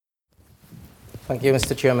Thank you,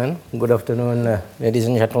 Mr. Chairman. Good afternoon, ladies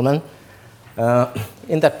and gentlemen.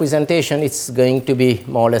 In that presentation, it's going to be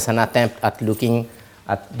more or less an attempt at looking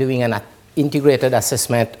at doing an integrated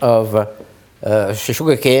assessment of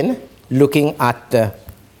sugarcane, looking at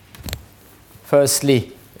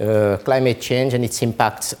firstly climate change and its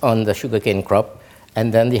impacts on the sugarcane crop,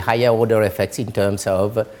 and then the higher order effects in terms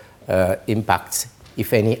of impacts,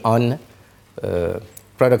 if any, on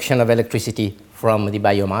production of electricity from the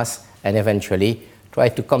biomass, and eventually try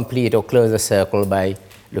to complete or close the circle by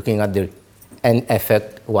looking at the end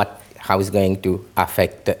effect, how it's going to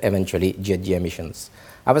affect eventually GHG emissions.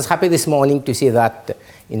 I was happy this morning to see that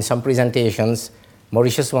in some presentations,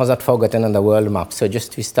 Mauritius was not forgotten on the world map. So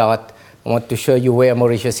just to start, I want to show you where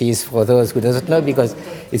Mauritius is for those who doesn't know, because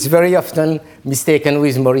it's very often mistaken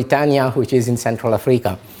with Mauritania, which is in Central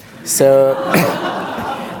Africa. So,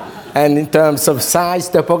 and in terms of size,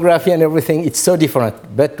 topography, and everything, it's so different.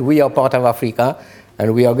 But we are part of Africa,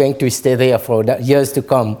 and we are going to stay there for years to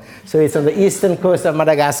come. So it's on the eastern coast of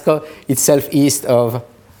Madagascar, it's southeast of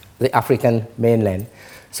the African mainland.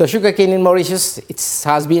 So sugarcane in Mauritius, it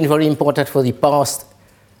has been very important for the past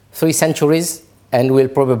 3 centuries, and will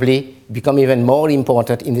probably become even more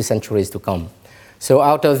important in the centuries to come. So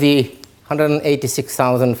out of the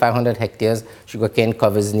 186,500 hectares, sugarcane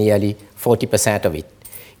covers nearly 40% of it.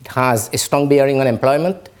 It has a strong bearing on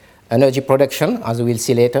employment, energy production, as we will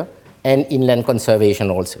see later, and inland conservation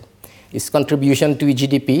also. Its contribution to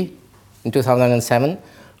GDP in 2007,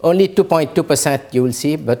 only 2.2% you will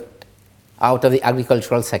see, but out of the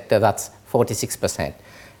agricultural sector, that's 46%.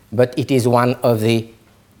 But it is one of the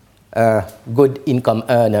good income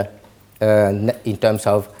earner in terms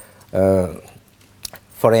of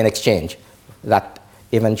foreign exchange that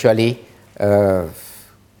eventually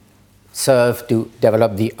serve to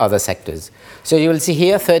develop the other sectors. So you will see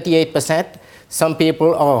here 38%. Some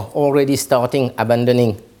people are already starting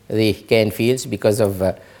abandoning the cane fields because of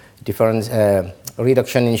different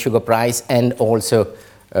reduction in sugar price and also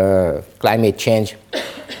climate change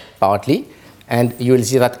partly. And you will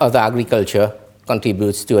see that other agriculture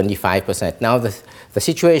contributes to only 5%. Now the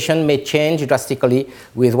situation may change drastically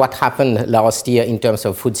with what happened last year in terms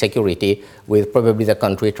of food security, with probably the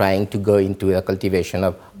country trying to go into the cultivation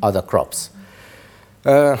of other crops.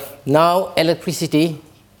 Now electricity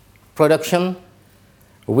production,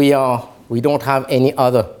 we don't have any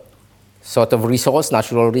other sort of resource,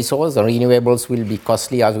 natural resource. The renewables will be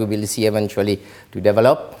costly, as we will see eventually, to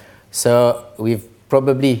develop. So we've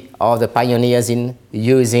probably are the pioneers in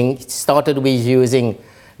using, started with using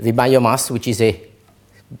the biomass, which is a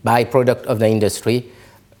byproduct of the industry,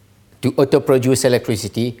 to auto-produce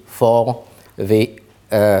electricity for the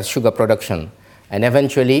sugar production. And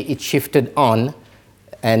eventually it shifted on,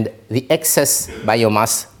 and the excess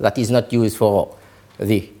biomass that is not used for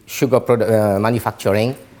the sugar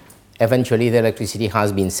manufacturing, eventually the electricity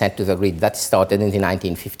has been sent to the grid. That started in the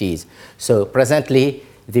 1950s. So presently,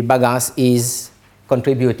 the bagasse is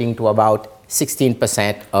contributing to about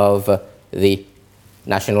 16% of the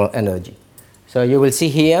national energy. So you will see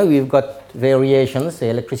here we've got variations, the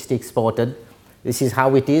electricity exported. This is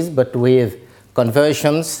how it is, but with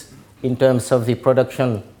conversions in terms of the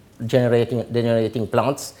production generating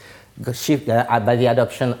plants, by the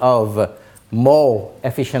adoption of more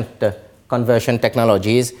efficient conversion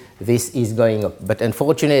technologies, this is going up. But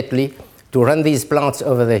unfortunately, to run these plants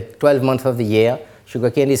over the 12 months of the year,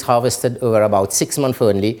 sugarcane is harvested over about 6 months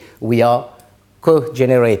only. We are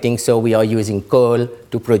co-generating, so we are using coal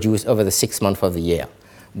to produce over the 6 months of the year.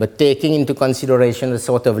 But taking into consideration the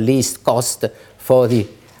sort of least cost for the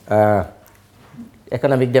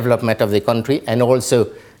economic development of the country, and also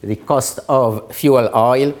the cost of fuel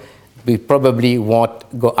oil, we probably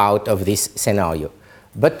won't go out of this scenario.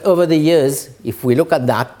 But over the years, if we look at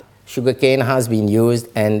that, sugarcane has been used,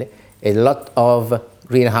 and a lot of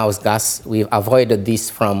greenhouse gas, we've avoided this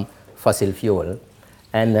from fossil fuel.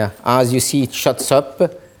 And as you see, it shuts up.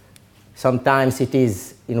 Sometimes it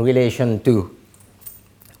is in relation to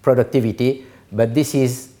productivity, but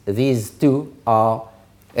these two are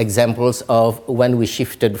examples of when we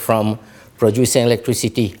shifted from producing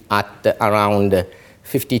electricity at around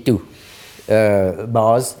 52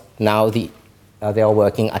 bars. Now they are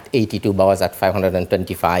working at 82 bars at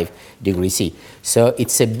 525 degrees C. So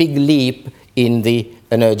it's a big leap in the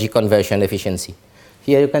energy conversion efficiency.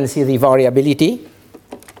 Here you can see the variability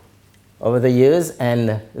over the years,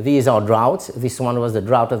 and these are droughts. This one was the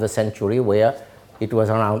drought of the century, where it was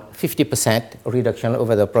around 50% reduction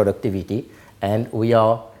over the productivity, and we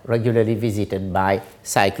are regularly visited by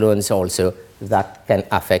cyclones also that can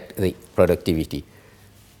affect the productivity.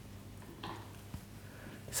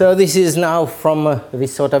 So this is now from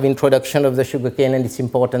this sort of introduction of the sugarcane and its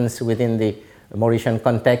importance within the Mauritian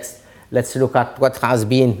context. Let's look at what has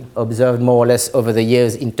been observed more or less over the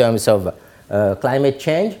years in terms of climate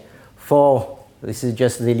change. This is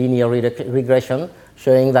just the linear regression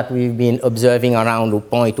showing that we've been observing around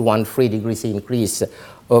 0.13 degrees increase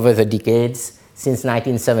over the decades since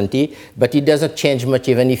 1970, but it doesn't change much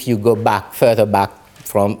even if you go back, further back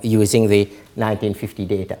from using the 1950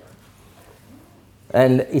 data.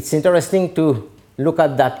 And it's interesting to look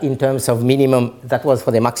at that in terms of minimum. That was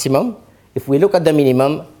for the maximum. If we look at the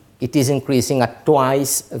minimum, it is increasing at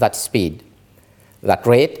twice that speed, that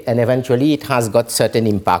rate, and eventually it has got certain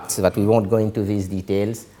impacts that we won't go into these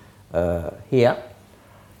details here.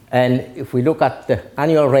 And if we look at the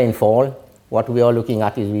annual rainfall, what we are looking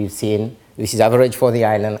at is we've seen, this is average for the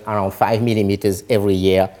island, around 5 millimeters every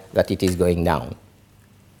year that it is going down.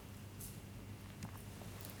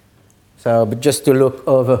 So, but just to look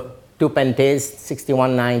over two pentays,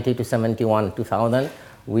 6190 to 712000,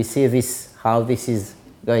 we see this, how this is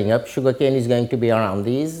going up. Sugarcane is going to be around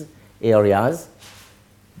these areas.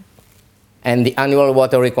 And the annual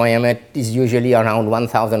water requirement is usually around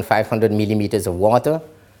 1,500 millimeters of water.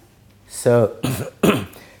 So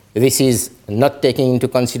this is not taking into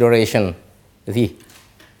consideration the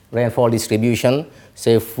rainfall distribution.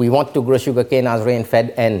 So if we want to grow sugarcane as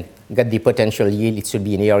rain-fed and get the potential yield, it should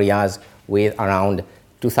be in areas with around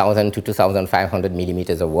 2,000 to 2,500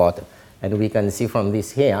 millimeters of water. And we can see from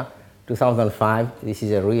this here, 2005, this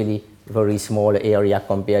is a really very small area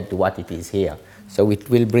compared to what it is here. So it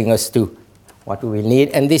will bring us to what we will need.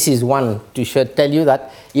 And this is one to tell you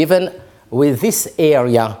that even with this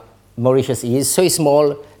area, Mauritius is so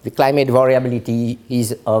small, the climate variability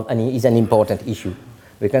is an important issue.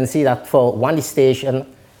 We can see that for one station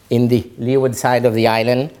in the leeward side of the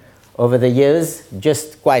island, over the years,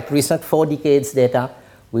 just quite recent, 4 decades data,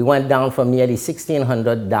 we went down from nearly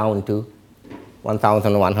 1,600 down to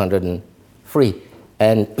 1,103.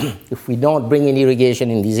 And if we don't bring in irrigation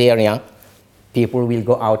in this area, people will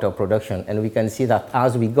go out of production. And we can see that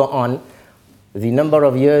as we go on, the number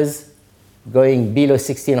of years going below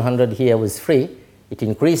 1,600 here was free. It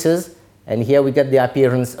increases, and here we get the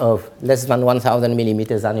appearance of less than 1,000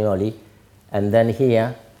 millimeters annually. And then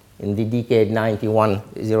here, in the decade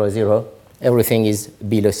 9100, everything is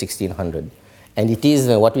below 1,600. And it is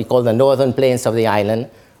what we call the northern plains of the island,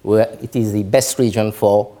 where it is the best region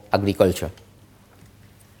for agriculture.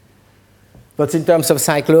 But in terms of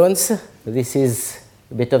cyclones, this is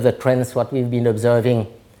a bit of the trends, what we've been observing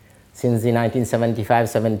since the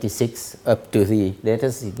 1975-76 up to the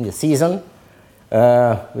latest in the season.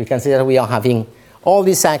 We can see that we are having all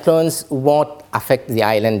these cyclones won't affect the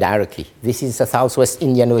island directly. This is the Southwest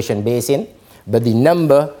Indian Ocean basin, but the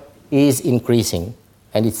number is increasing.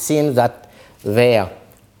 And it seems that their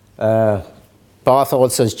path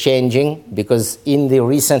also is changing, because in the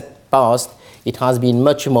recent past, it has been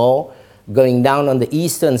much more going down on the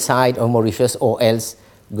eastern side of Mauritius, or else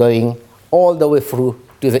going all the way through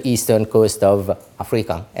to the eastern coast of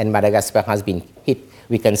Africa. And Madagascar has been hit,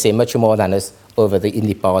 we can say, much more than us in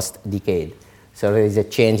the past decade. So there is a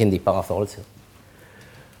change in the path also.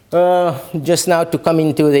 Just now to come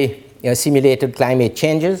into the simulated climate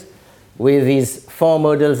changes, with these 4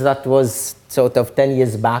 models that was sort of 10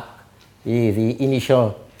 years back,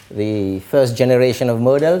 the first generation of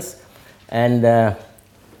models, and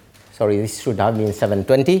sorry, this should have been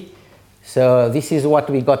 720. So this is what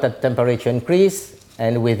we got at temperature increase,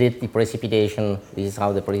 and with it the precipitation, this is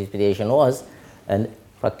how the precipitation was, and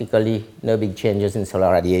practically no big changes in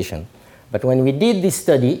solar radiation. But when we did this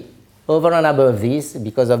study, over and above this,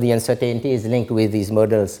 because of the uncertainties linked with these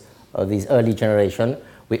models of this early generation,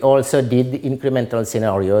 we also did the incremental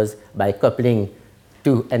scenarios by coupling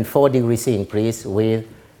 2 and 4 degrees C increase with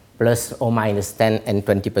plus or minus 10 and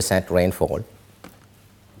 20% rainfall.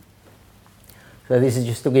 So this is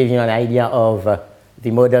just to give you an idea of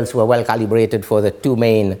the models were well calibrated for the 2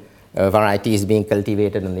 main varieties being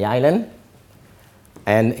cultivated on the island.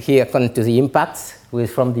 And here come to the impacts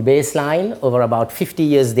from the baseline over about 50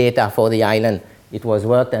 years data for the island. It was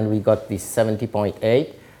worked, and we got this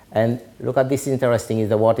 70.8. And look at this, interesting is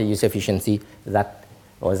the water use efficiency that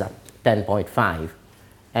was at 10.5.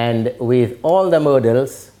 And with all the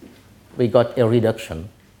models, we got a reduction.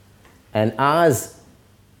 And as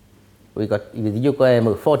we got with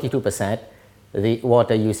UKM 42%, the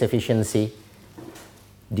water use efficiency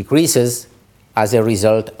decreases as a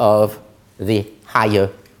result of the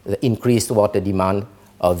increased water demand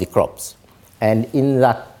of the crops. And in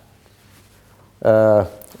that,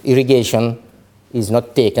 irrigation is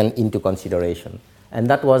not taken into consideration. And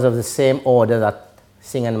that was of the same order that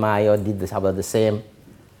Singh and Meyer did about the same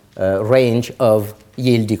range of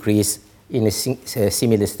yield decrease in a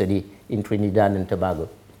similar study in Trinidad and Tobago.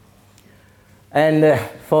 And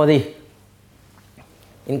for the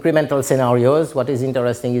incremental scenarios, what is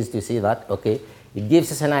interesting is to see that, okay, it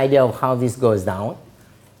gives us an idea of how this goes down.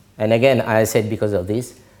 And again, I said because of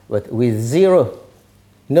this, but with zero,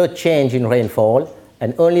 no change in rainfall,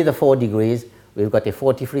 and only the 4 degrees, we've got a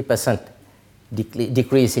 43%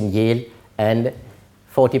 decrease in yield and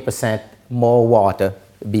 40% more water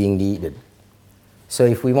being needed. So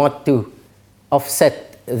if we want to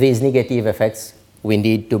offset these negative effects, we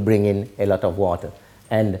need to bring in a lot of water.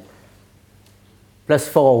 And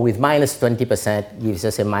 +4 with -20% gives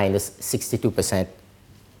us a -62%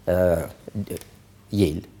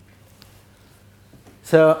 yield.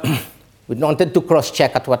 So we wanted to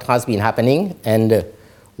cross-check at what has been happening, and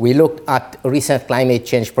we looked at recent climate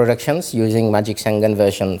change projections using Magic Sengen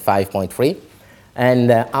version 5.3.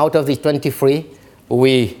 And out of the 23,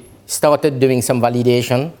 we started doing some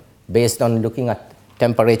validation based on looking at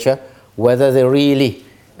temperature, whether they really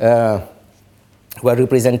were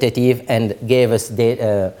representative and gave us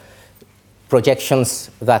projections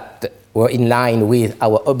that were in line with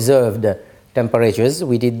our observed temperatures.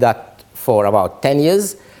 We did that for about 10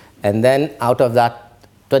 years, and then out of that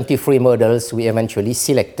 23 models, we eventually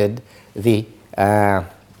selected the, I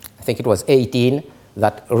think it was 18,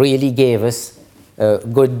 that really gave us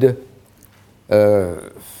good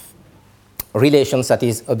relations, that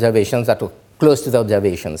is, observations that were close to the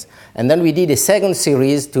observations. And then we did a second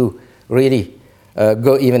series to really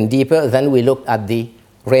go even deeper. Then we looked at the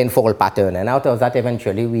rainfall pattern, and out of that,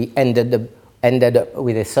 eventually, we ended up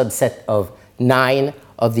with a subset of 9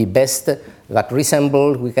 of the best that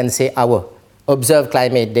resembled, we can say, our observed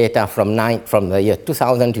climate data from the year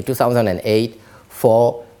 2000 to 2008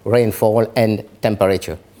 for rainfall and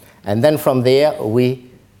temperature. And then from there, we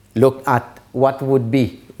looked at what would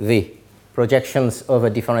be the projections over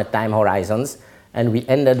different time horizons, and we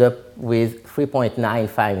ended up with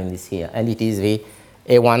 3.95 in this here, and it is the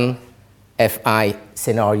A1FI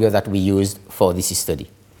scenario that we used for this study.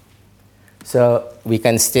 So we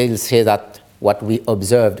can still say that what we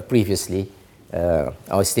observed previously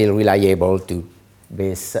are still reliable to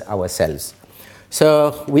base ourselves.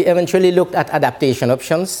 So we eventually looked at adaptation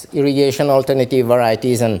options, irrigation, alternative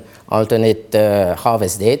varieties, and alternate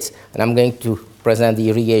harvest dates. And I'm going to present the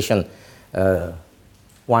irrigation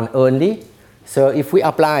one only. So if we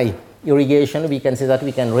apply irrigation, we can see that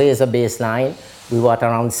we can raise a baseline. We were at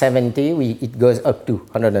around 70. It goes up to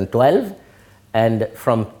 112. And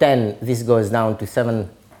from 10, this goes down to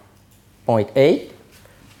 7.8.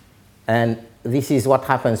 And this is what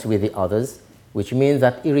happens with the others, which means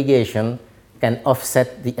that irrigation can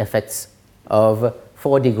offset the effects of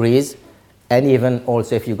 4 degrees, and even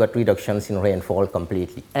also if you got reductions in rainfall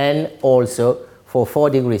completely. And also for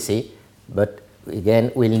 4 degrees C, but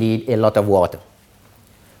again, we'll need a lot of water.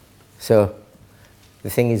 So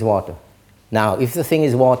the thing is water. Now, if the thing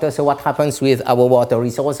is water, so what happens with our water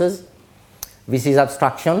resources? This is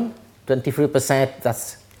abstraction, 23%,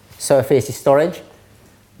 that's surface storage.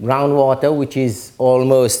 Groundwater, which is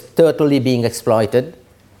almost totally being exploited,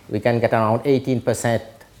 we can get around 18%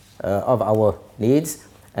 of our needs.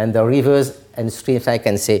 And the rivers and streams, I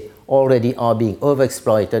can say, already are being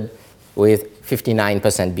overexploited with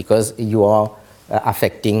 59% because you are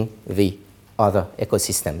affecting the other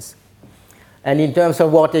ecosystems. And in terms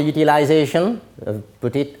of water utilization,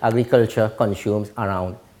 put it, agriculture consumes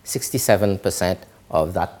around 67%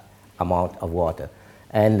 of that amount of water.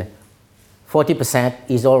 And 40%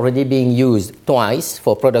 is already being used twice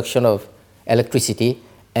for production of electricity,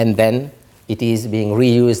 and then it is being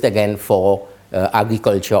reused again for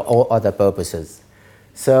agriculture or other purposes.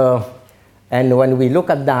 So, and when we look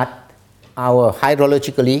at that, our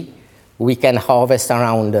hydrologically, we can harvest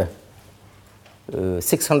around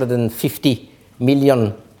 650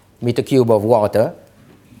 million meter cube of water.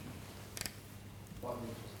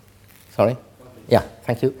 Sorry? Yeah,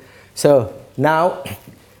 thank you. So now,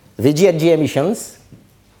 the GHG emissions.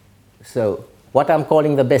 So what I'm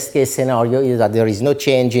calling the best case scenario is that there is no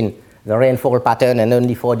change in the rainfall pattern and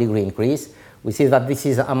only 4-degree increase. We see that this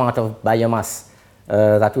is the amount of biomass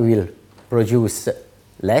that we will produce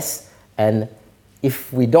less. And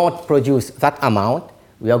if we don't produce that amount,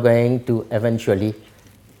 we are going to eventually,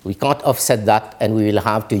 we can't offset that, and we will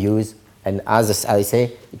have to use, and as I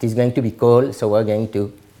say, it is going to be cold, so we're going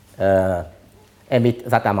to emit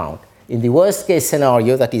that amount. In the worst case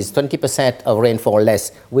scenario, that is 20% of rainfall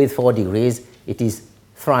less with 4 degrees, it is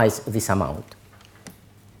thrice this amount.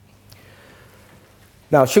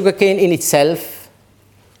 Now, sugarcane in itself,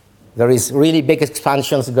 there is really big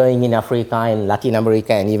expansions going in Africa and Latin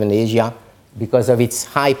America and even Asia. because of its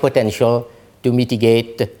high potential to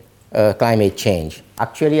mitigate climate change.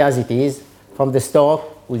 Actually, as it is, from the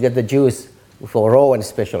stalk, we get the juice for raw and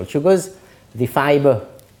special sugars. The fiber,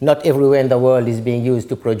 not everywhere in the world, is being used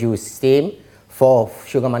to produce steam for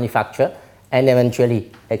sugar manufacture and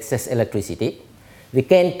eventually excess electricity. The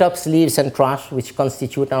cane tops, leaves, and trash, which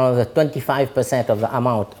constitute another 25% of the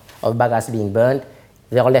amount of bagasse being burned,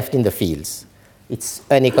 they are left in the fields. It's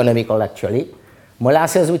uneconomical, actually.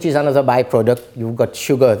 Molasses, which is another byproduct, you've got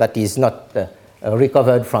sugar that is not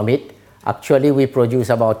recovered from it. Actually, we produce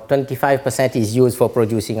about 25% is used for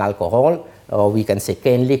producing alcohol, or we can say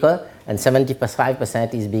cane liquor, and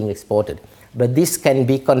 75% is being exported. But this can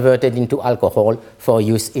be converted into alcohol for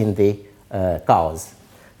use in the cars.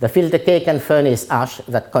 The filter cake and furnace ash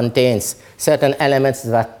that contains certain elements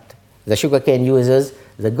that the sugarcane uses,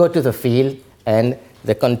 they go to the field and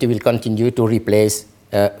they will continue to replace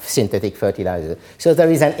synthetic fertilizer. So there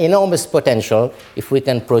is an enormous potential if we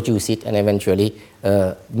can produce it and eventually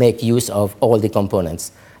make use of all the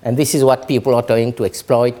components. And this is what people are trying to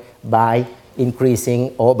exploit by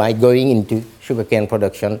increasing or by going into sugarcane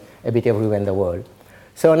production a bit everywhere in the world.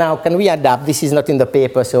 So now, can we adapt? This is not in the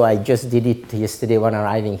paper, so I just did it yesterday when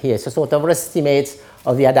arriving here. So sort of estimates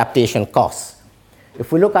of the adaptation costs.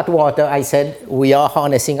 If we look at water, I said we are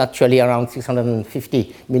harnessing actually around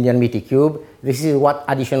 650 million meter cube. This is what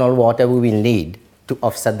additional water we will need to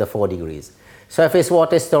offset the 4 degrees. Surface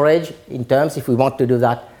water storage, in terms, if we want to do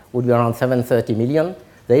that, would be around 730 million.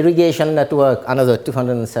 The irrigation network, another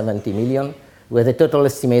 270 million, with a total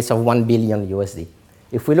estimates of 1 billion USD.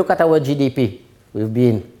 If we look at our GDP,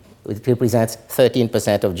 it represents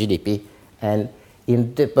 13% of GDP, and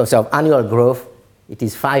in terms of annual growth, it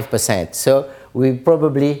is 5%. So we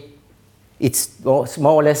probably, it's more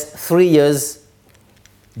or less 3 years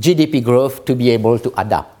GDP growth to be able to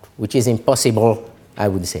adapt, which is impossible, I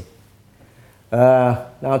would say.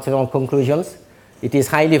 Now to our conclusions. It is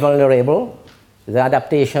highly vulnerable. The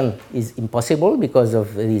adaptation is impossible because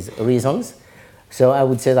of these reasons. So I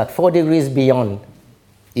would say that 4 degrees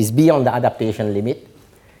is beyond the adaptation limit.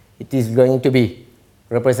 It is going to be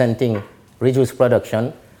representing reduced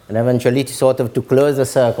production, and eventually to close the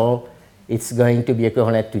circle, it's going to be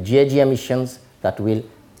equivalent to GHG emissions that will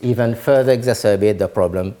even further exacerbate the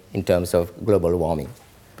problem in terms of global warming.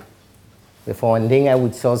 Before ending, I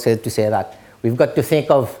would also to say that we've got to think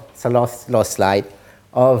of, it's the last slide,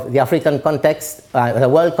 of the African context, the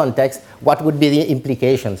world context, what would be the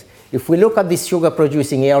implications? If we look at these sugar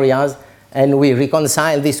producing areas and we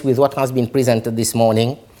reconcile this with what has been presented this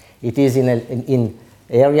morning, it is in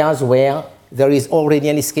areas where there is already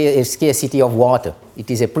a scarcity of water.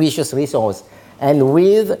 It is a precious resource. And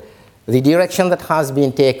with the direction that has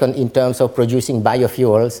been taken in terms of producing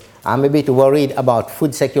biofuels, I'm a bit worried about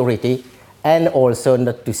food security and also,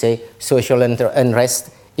 not to say, social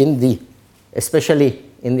unrest especially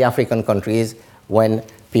in the African countries, when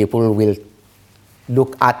people will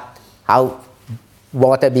look at how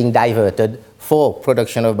water being diverted for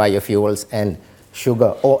production of biofuels and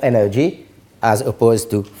sugar or energy, as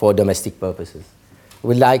opposed to for domestic purposes.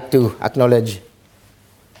 We'd like to acknowledge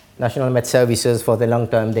National Met Services for the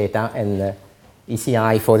long-term data and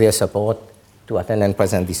ECI for their support to attend and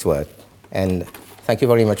present this work. And thank you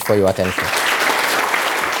very much for your attention.